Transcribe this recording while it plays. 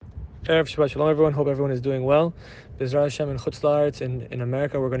Erev Shabbat Shalom, everyone. Hope everyone is doing well. B'ezras Hashem in Chutz La'aretz in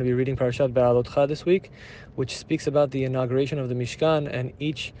America, we're going to be reading Parashat Beha'alotecha this week, which speaks about the inauguration of the Mishkan and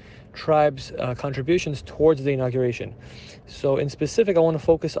each tribe's contributions towards the inauguration. So, in specific, I want to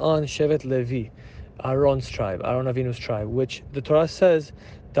focus on Shevet Levi, Aaron's tribe, Aaron Avinu's tribe, which the Torah says,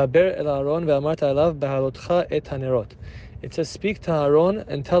 "Daber el Aaron ve'amarta elav beha'alotecha et hanerot." It says, "Speak to Aaron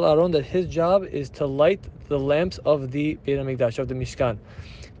and tell Aaron that his job is to light the lamps of the Beit HaMikdash, of the Mishkan,"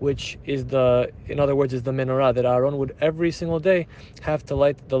 which is in other words, is the menorah that Aaron would every single day have to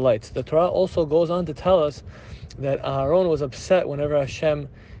light the lights. The Torah also goes on to tell us that Aaron was upset whenever Hashem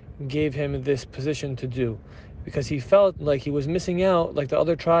gave him this position to do, because he felt like he was missing out, like the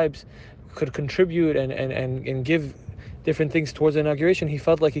other tribes could contribute and give different things towards the inauguration. He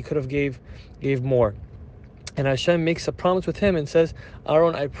felt like he could have gave more. And Hashem makes a promise with him and says,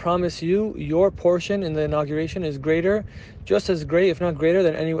 "Aaron, I promise you, your portion in the inauguration is greater, just as great, if not greater,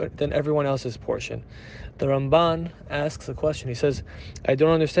 than everyone else's portion." The Ramban asks a question. He says, "I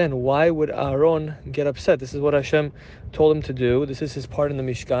don't understand. Why would Aaron get upset? This is what Hashem told him to do. This is his part in the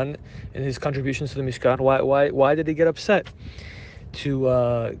Mishkan, and his contributions to the Mishkan. Why did he get upset?"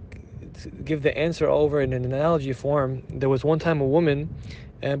 To give the answer over in an analogy form, there was one time a woman,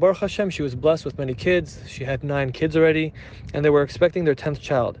 and Baruch Hashem, she was blessed with many kids. She had 9 kids already, and they were expecting their 10th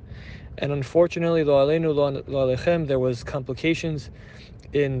child. And unfortunately, lo aleinu, lo alechem, there was complications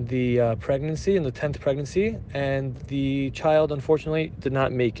in the pregnancy, in the 10th pregnancy, and the child unfortunately did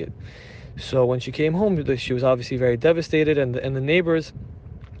not make it. So when she came home, she was obviously very devastated, and the neighbors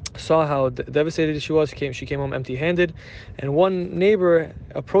saw how devastated she was. She came home empty-handed, and one neighbor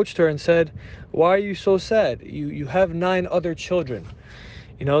approached her and said, "Why are you so sad? You have 9 other children.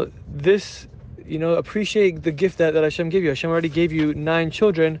 Appreciate the gift that Hashem gave you. Hashem already gave you 9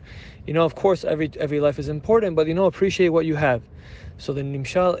 children. Of course, every life is important, but appreciate what you have." So the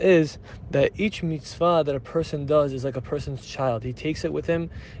nimshal is that each mitzvah that a person does is like a person's child. He takes it with him,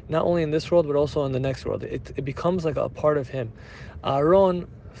 not only in this world, but also in the next world. It becomes like a part of him. Aaron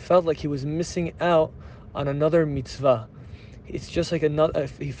felt like he was missing out on another mitzvah. It's just like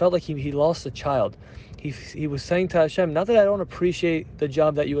he felt like he lost a child. He was saying to Hashem, not that I don't appreciate the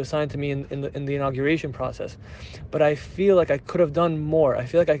job that you assigned to me in the inauguration process, but I feel like I could have done more. I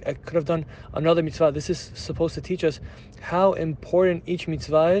feel like I could have done another mitzvah. This is supposed to teach us how important each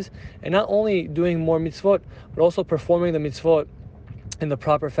mitzvah is, and not only doing more mitzvot, but also performing the mitzvot in the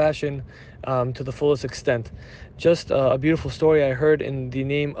proper fashion, to the fullest extent. Just a beautiful story I heard in the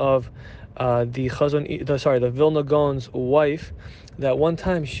name of the Vilna Gaon's wife, that one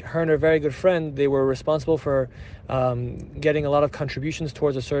time her and her very good friend, they were responsible for getting a lot of contributions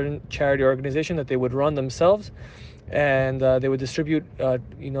towards a certain charity organization that they would run themselves, and they would distribute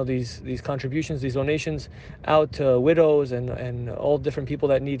these contributions, these donations, out to widows and all different people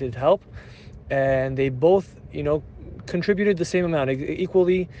that needed help. And they both contributed the same amount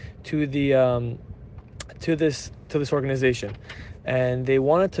equally to the to this organization, and they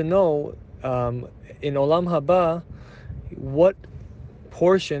wanted to know in Olam Haba what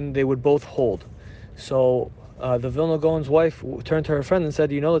portion they would both hold. So the Vilna Gaon's wife turned to her friend and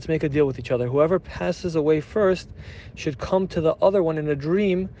said, "Let's make a deal with each other. Whoever passes away first should come to the other one in a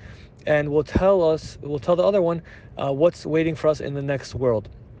dream, and we'll tell the other one what's waiting for us in the next world."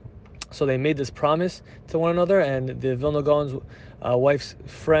 So they made this promise to one another, and the Vilna Gaon's wife's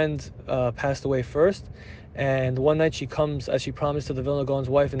friend passed away first. And one night she comes, as she promised, to the Vilna Gaon's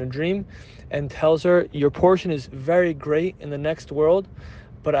wife in a dream and tells her, "Your portion is very great in the next world,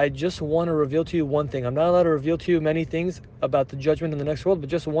 but I just want to reveal to you one thing. I'm not allowed to reveal to you many things about the judgment in the next world, but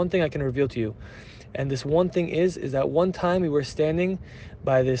just one thing I can reveal to you. And this one thing is that one time we were standing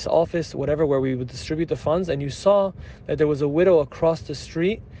by this office, whatever, where we would distribute the funds, and you saw that there was a widow across the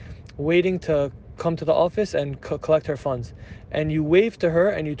street waiting to come to the office and collect her funds. And you waved to her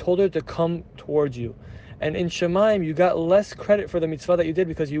and you told her to come towards you. And in Shemaim, you got less credit for the mitzvah that you did,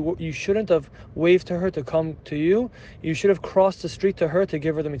 because you shouldn't have waved to her to come to you. You should have crossed the street to her to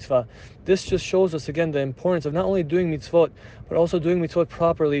give her the mitzvah." This just shows us again the importance of not only doing mitzvot, but also doing mitzvot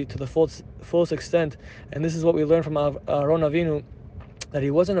properly to the fullest extent. And this is what we learn from Aaron Avinu, that he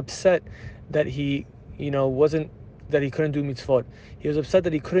wasn't upset that he couldn't do mitzvot. He was upset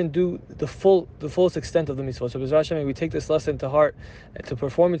that he couldn't do the fullest extent of the mitzvot. So B'ezras Hashem, we take this lesson to heart, and to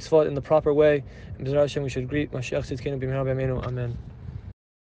perform mitzvot in the proper way. And B'ezras Hashem, we should greet Mashiach Tzidkenu B'mihra B'yameinu. Amen.